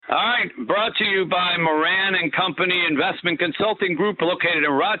All right, brought to you by Moran & Company Investment Consulting Group, located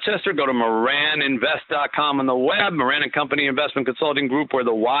in Rochester. Go to moraninvest.com on the web, Moran & Company Investment Consulting Group, where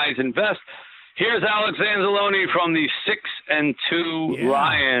the wise invest. Here's Alex Anzalone from the 6-2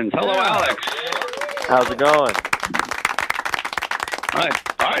 Lions. Hello, Alex. How's it going? All right.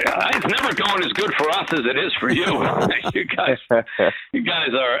 It's never going as good for us as it is for you. you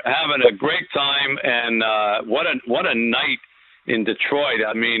guys are having a great time, and what a night in Detroit.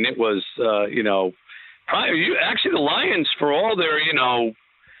 I mean, it was, actually the Lions, for all their,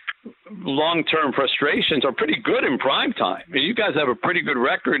 long-term frustrations, are pretty good in prime time. I mean, you guys have a pretty good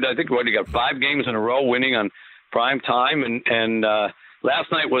record. I think you got 5 games in a row winning on prime time, and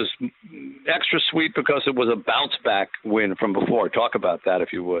last night was extra sweet because it was a bounce-back win from before. Talk about that,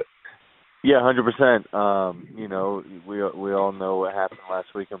 if you would. Yeah, 100%. We all know what happened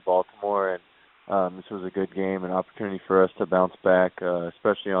last week in Baltimore, and this was a good game, an opportunity for us to bounce back,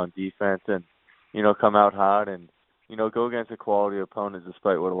 especially on defense, and, come out hot and, go against a quality opponent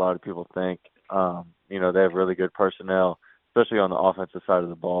despite what a lot of people think. They have really good personnel, especially on the offensive side of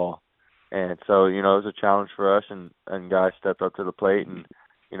the ball. And so, it was a challenge for us, and guys stepped up to the plate, and,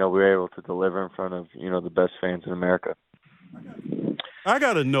 we were able to deliver in front of, the best fans in America. I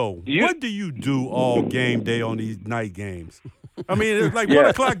got to know, what do you do all game day on these night games? I mean, it's like 1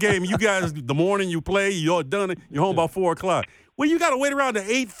 o'clock game. You guys, the morning you play, you're done. You're home by 4 o'clock. Well, you got to wait around to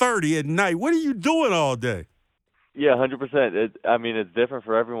 8:30 at night. What are you doing all day? Yeah, 100%. It's different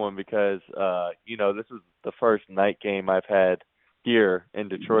for everyone because, this is the first night game I've had here in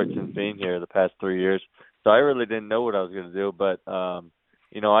Detroit since being here the past 3 years. So I really didn't know what I was going to do. But,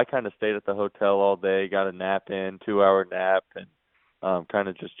 I kind of stayed at the hotel all day, got a nap in, 2-hour nap, and kind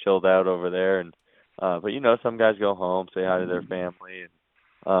of just chilled out over there. And but, some guys go home, say hi to their family,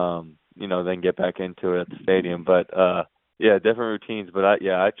 and, then get back into it at the stadium. But, different routines. But,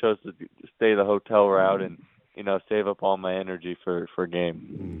 I chose to stay the hotel route and, save up all my energy for a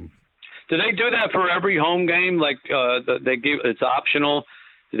game. Do they do that for every home game? Like they give, it's optional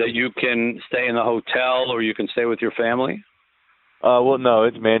that you can stay in the hotel or you can stay with your family? Well, no,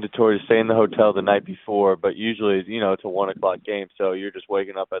 it's mandatory to stay in the hotel the night before, but usually, it's a 1 o'clock game, so you're just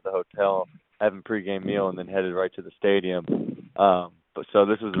waking up at the hotel, having a pregame meal, and then headed right to the stadium. So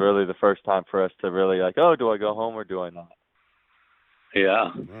this was really the first time for us to really do I go home or do I not?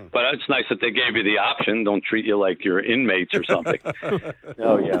 Yeah, but it's nice that they gave you the option. Don't treat you like you're inmates or something.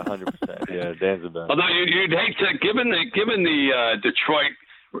 Oh yeah, 100%. Yeah, Dan's the best. Although you'd hate to, given the Detroit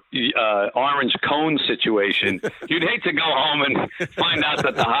orange cone situation, you'd hate to go home and find out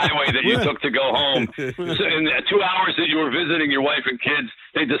that the highway that you took to go home, so in the 2 hours that you were visiting your wife and kids,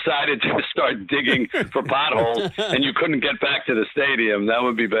 they decided to start digging for potholes, and you couldn't get back to the stadium. That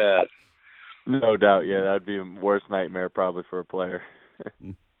would be bad. No doubt. Yeah, that'd be a worst nightmare probably for a player.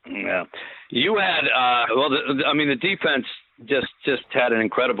 Yeah, you had the defense just had an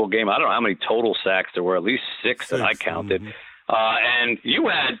incredible game. I don't know how many total sacks there were, at least 6 that I counted. And you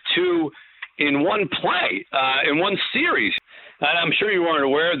had 2 in one play, in one series. And I'm sure you weren't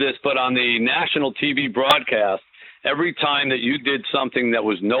aware of this, but on the national TV broadcast, every time that you did something that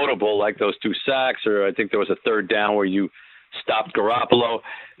was notable, like those 2 sacks, or I think there was a third down where you stopped Garoppolo,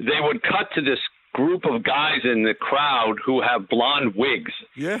 they would cut to this group of guys in the crowd who have blonde wigs.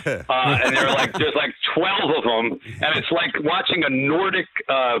 Yeah. And there's like 12 of them, and it's like watching a Nordic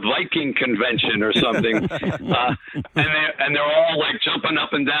Viking convention or something. And they're all like jumping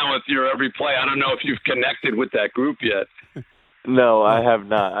up and down with your every play. I don't know if you've connected with that group yet. No, I have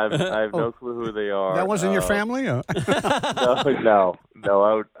not. I have no clue who they are. That wasn't your family? Or? No.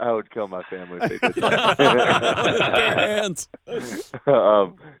 I would kill my family if they did that.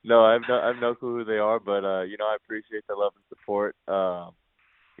 No, I have no clue who they are, but I appreciate the love and support.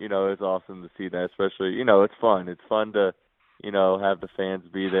 It's awesome to see that, especially it's fun. It's fun to have the fans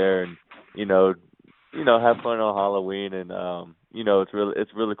be there and have fun on Halloween, and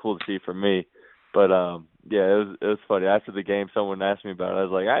it's really cool to see for me. But it was funny. After the game, someone asked me about it. I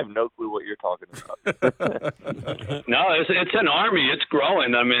was like, I have no clue what you're talking about. No, it's an army. It's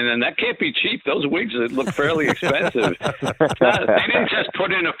growing. I mean, and that can't be cheap. Those wigs look fairly expensive. They didn't just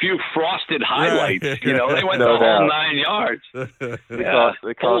put in a few frosted highlights. They went the whole 9 yards. The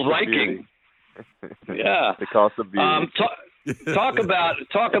cost Viking. Yeah. The cost of beauty. Talk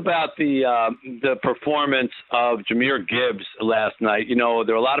about the performance of Jahmyr Gibbs last night. There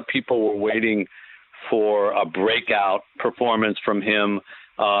were a lot of people were waiting for a breakout performance from him,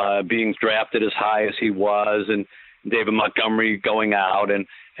 being drafted as high as he was, and David Montgomery going out, and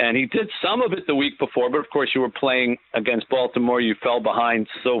he did some of it the week before, but of course you were playing against Baltimore. You fell behind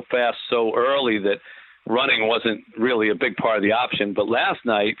so fast, so early that running wasn't really a big part of the option. But last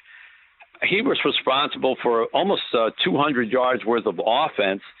night, he was responsible for almost 200 yards worth of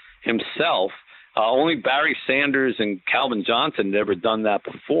offense himself. Only Barry Sanders and Calvin Johnson had ever done that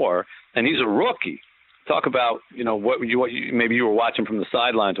before, and he's a rookie. Talk about, what you maybe you were watching from the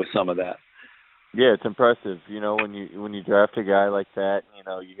sidelines with some of that. Yeah, it's impressive. When you draft a guy like that,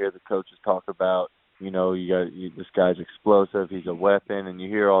 you hear the coaches talk about, this guy's explosive, he's a weapon, and you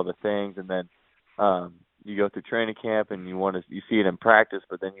hear all the things, and then you go through training camp and you see it in practice,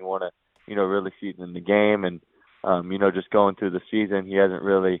 but then you want to, really see it in the game, and just going through the season, he hasn't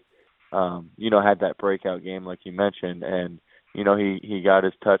really, had that breakout game like you mentioned, and he got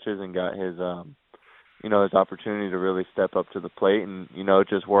his touches and got his, his opportunity to really step up to the plate, and it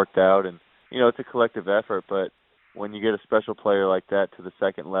just worked out, and it's a collective effort, but when you get a special player like that to the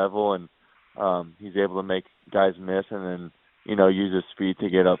second level, and he's able to make guys miss, and then use his speed to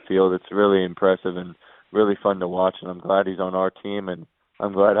get upfield, it's really impressive and really fun to watch, and I'm glad he's on our team, and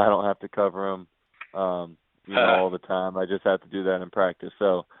I'm glad I don't have to cover him, all the time. I just have to do that in practice.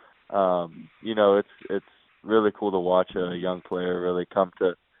 So, it's really cool to watch a young player really come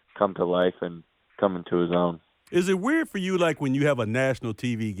to life and come into his own. Is it weird for you, like when you have a national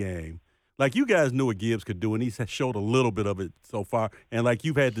TV game, like you guys knew what Gibbs could do, and he's showed a little bit of it so far, and like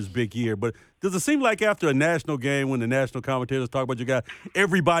you've had this big year, but does it seem like after a national game, when the national commentators talk about your guy,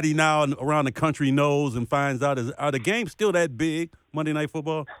 everybody now around the country knows and finds out, are the games still that big, Monday Night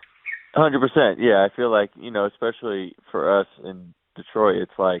Football? 100%. Yeah, I feel like, especially for us in Detroit,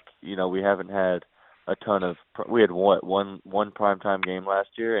 it's like, we haven't had a ton of – we had one primetime game last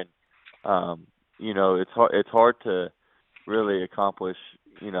year, and, it's hard to really accomplish,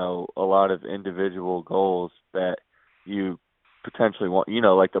 a lot of individual goals that you potentially want,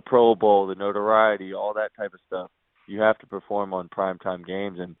 like the Pro Bowl, the notoriety, all that type of stuff. You have to perform on primetime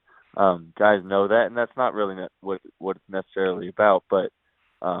games, and guys know that, and that's not really what it's necessarily about, but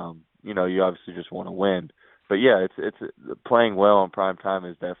you obviously just want to win. But yeah, it's playing well on primetime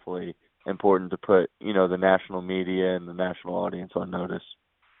is definitely important to put, the national media and the national audience on notice.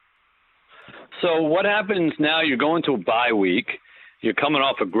 So what happens now? You're going to a bye week. You're coming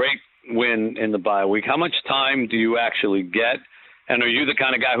off a great win in the bye week. How much time do you actually get? And are you the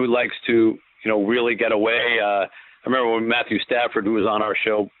kind of guy who likes to, really get away? I remember when Matthew Stafford, who was on our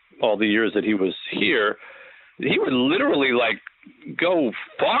show all the years that he was here, he would literally go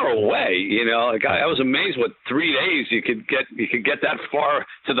far away. I was amazed what 3 days you could get that far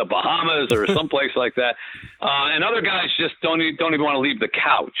to the Bahamas or someplace like that. And other guys just don't even want to leave the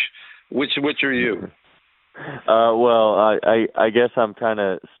couch. Which are you? Well, I guess I'm kind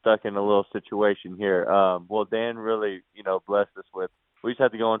of stuck in a little situation here. Well, Dan really, blessed us with. We just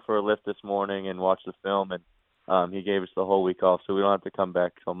had to go in for a lift this morning and watch the film, and he gave us the whole week off, so we don't have to come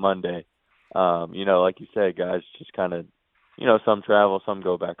back till Monday. Like you said, guys, just kind of, some travel, some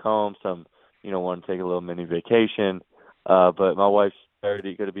go back home, some, want to take a little mini vacation. But my wife's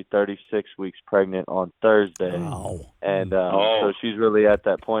going to be 36 weeks pregnant on Thursday, and so she's really at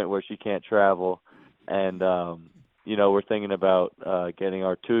that point where she can't travel. And, we're thinking about getting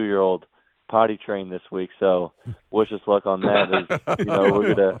our 2-year-old potty trained this week. So wish us luck on that. We're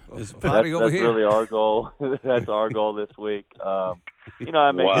going to – that's really our goal. That's our goal this week. You're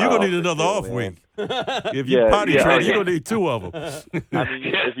going to need another off week. If you potty train, you're going to need 2 of them. I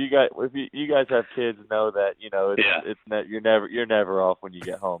mean, if you guys have kids, know that, you're never off when you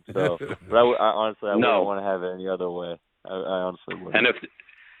get home. So, but I honestly wouldn't want to have it any other way. I honestly wouldn't.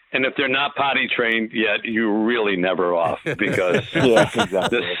 And if they're not potty trained yet, you're really never off because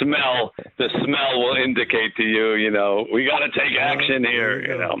exactly. the smell will indicate to you, we got to take action here,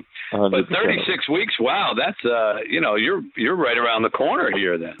 100%. But 36 weeks, wow, that's you're right around the corner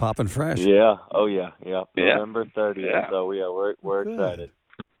here then. Popping fresh. Yeah. Oh yeah. November 30th. Yeah. So we're excited.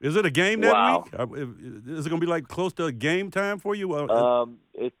 Is it a game that week? Is it going to be close to a game time for you?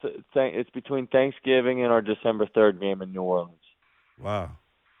 It's between Thanksgiving and our December 3rd game in New Orleans. Wow.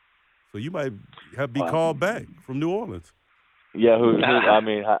 So you might have be called back from New Orleans. Yeah, I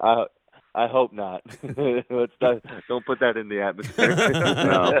mean, I hope not. Don't put that in the atmosphere.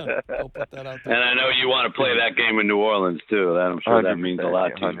 No. Don't put that out there. And I know you want to play that game in New Orleans too. I'm sure that means a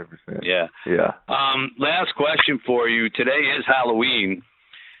lot to you. 100%. Yeah. Last question for you. Today is Halloween.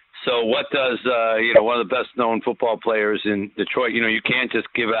 So what does, one of the best-known football players in Detroit, you can't just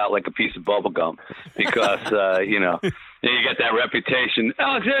give out like a piece of bubble gum because, you get that reputation.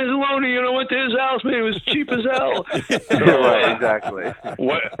 Alex Anzalone, went to his house, man, it was cheap as hell. Right, exactly.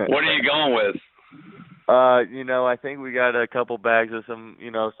 What are you going with? I think we got a couple bags of some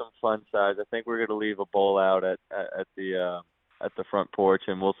fun size. I think we're going to leave a bowl out at the at the front porch,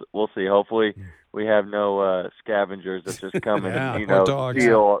 and we'll see. Hopefully, we have no scavengers that just come and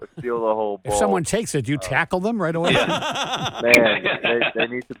steal the whole bowl. If someone takes it, you tackle them right away. Man, they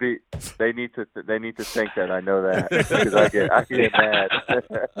need to think that. I know that because I get mad.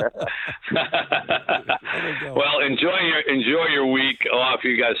 Well, enjoy your week off.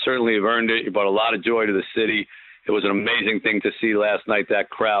 You guys certainly have earned it. You brought a lot of joy to the city. It was an amazing thing to see last night, that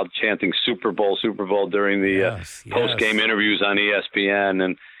crowd chanting Super Bowl during the post-game interviews on ESPN.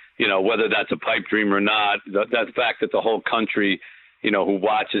 And, whether that's a pipe dream or not, that fact that the whole country, who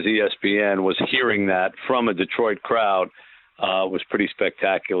watches ESPN was hearing that from a Detroit crowd was pretty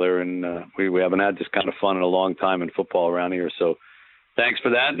spectacular. And we haven't had this kind of fun in a long time in football around here. So thanks for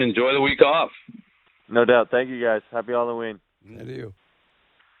that, and enjoy the week off. No doubt. Thank you, guys. Happy Halloween. To you.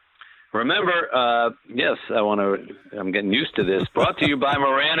 Remember, I'm getting used to this, brought to you by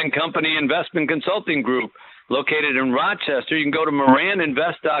Moran & Company Investment Consulting Group, located in Rochester. You can go to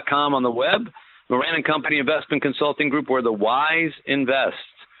moraninvest.com on the web. Moran & Company Investment Consulting Group, where the wise invest.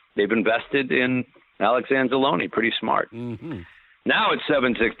 They've invested in Alex Anzalone. Pretty smart. Mm-hmm. Now it's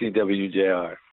 760 WJR.